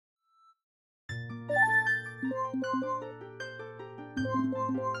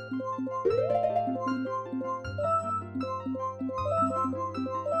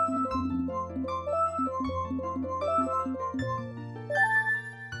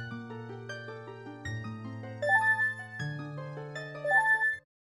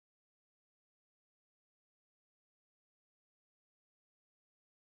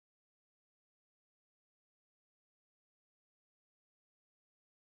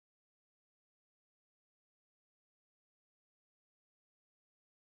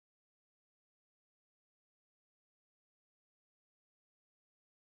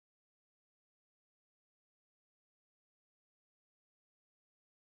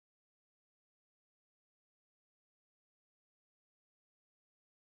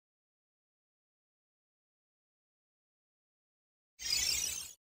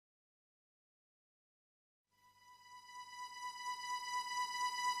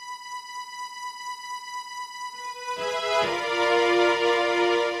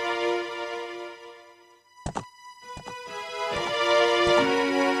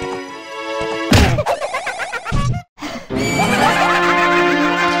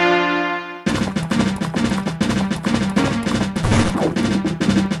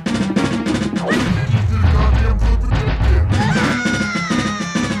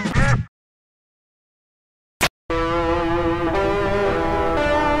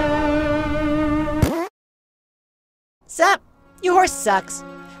Sup? Your horse sucks.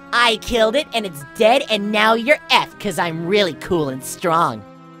 I killed it and it's dead and now you're F cause I'm really cool and strong.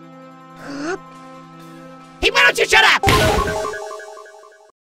 Hey, why don't you shut up?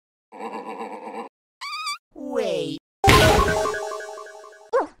 Wait.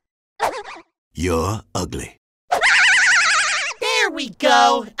 You're ugly. There we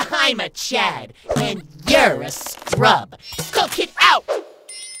go. I'm a Chad and you're a scrub. Cook it out!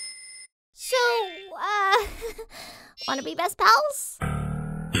 So, wanna be best pals?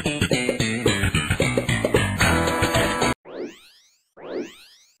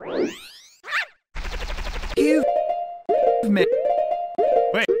 You've met.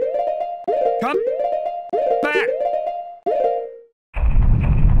 Wait. Come back.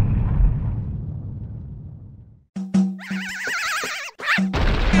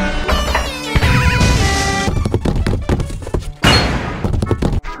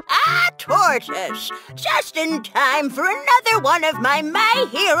 Tortoise, just in time for another one of my My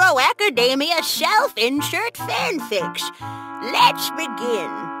Hero Academia self-insert fanfics. Let's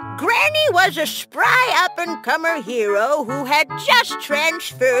begin. Granny was a spry up-and-comer hero who had just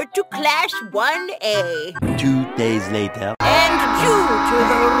transferred to Class 1A. 2 days later. And due to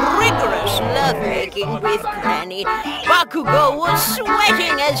the rigorous lovemaking with Granny, Bakugo was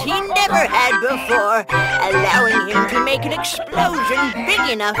sweating as he never had before, allowing him to make an explosion big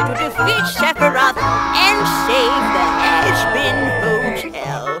enough to defeat Sephiroth and save the Has-Been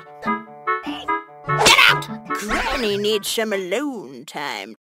Hotel. Get out! Granny needs some alone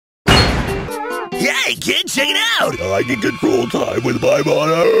time. Hey, kid, check it out! I can control time with my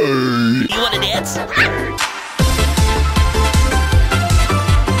body! You wanna dance?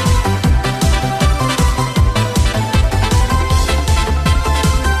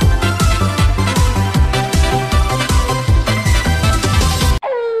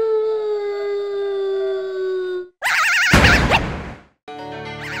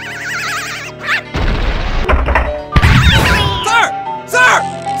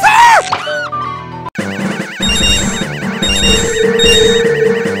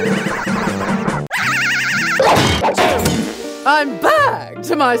 I'm back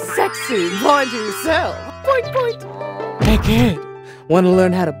to my sexy, pointy self. Point, point. Hey, kid. Want to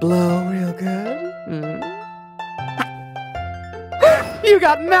learn how to blow real good? You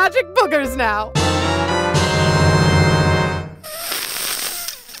got magic boogers now.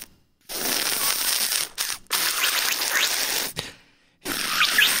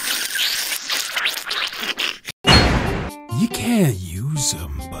 You can't use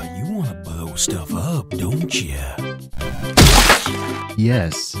them, but you want to blow stuff up, don't you?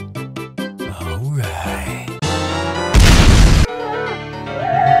 Yes. All right.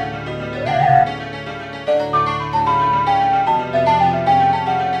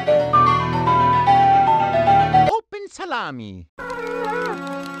 Open salami.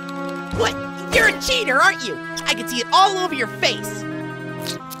 What? You're a cheater, aren't you? I can see it all over your face.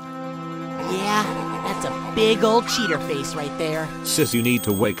 Yeah, that's a big old cheater face right there. Sis, you need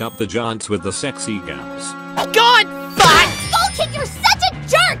to wake up the giants with the sexy gaps. Gone, fuck! Bullshit, you're such a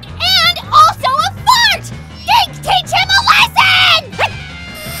jerk! And also a fart! Teach him a lesson!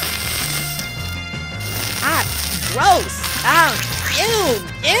 Ah, gross! Ah, ew!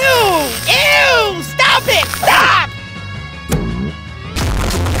 Ew! Ew! Stop it! Stop!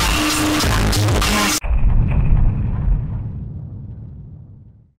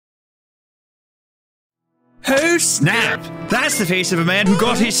 snap! That's the face of a man who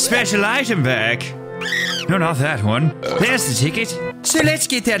got his special item back. No, not that one. There's the ticket. So let's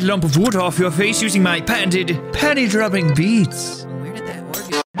get that lump of wood off your face using my patented panty-dropping beats. Where did that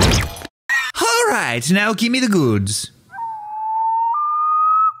organ? Alright, now give me the goods.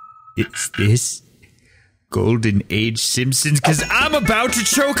 It's this Golden Age Simpsons, cause I'm about to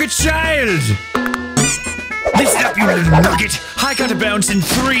choke a child! Listen up, you little nugget! I gotta bounce in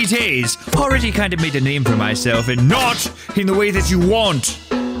 3 days. Already kind of made a name for myself, and not in the way that you want.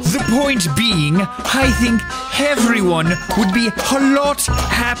 The point being, I think everyone would be a lot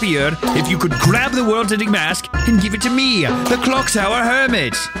happier if you could grab the world-ending mask and give it to me, the Clock Tower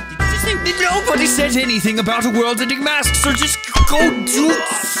Hermit. Nobody said anything about a world-ending mask, so just go do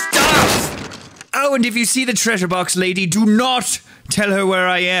stuff! Oh, and if you see the treasure box lady, do not tell her where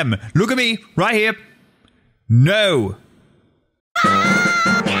I am. Look at me, right here. No.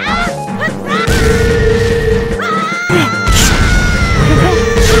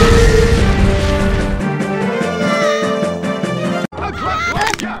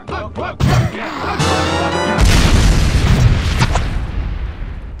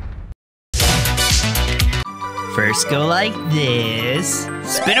 First go like this.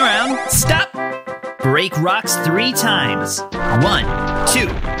 Spin around. Stop. Break rocks 3 times. 1, 2,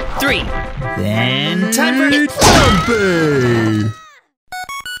 3. Then time for it.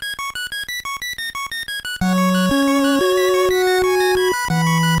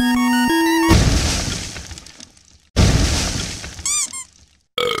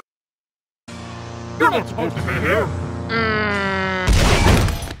 Jumping!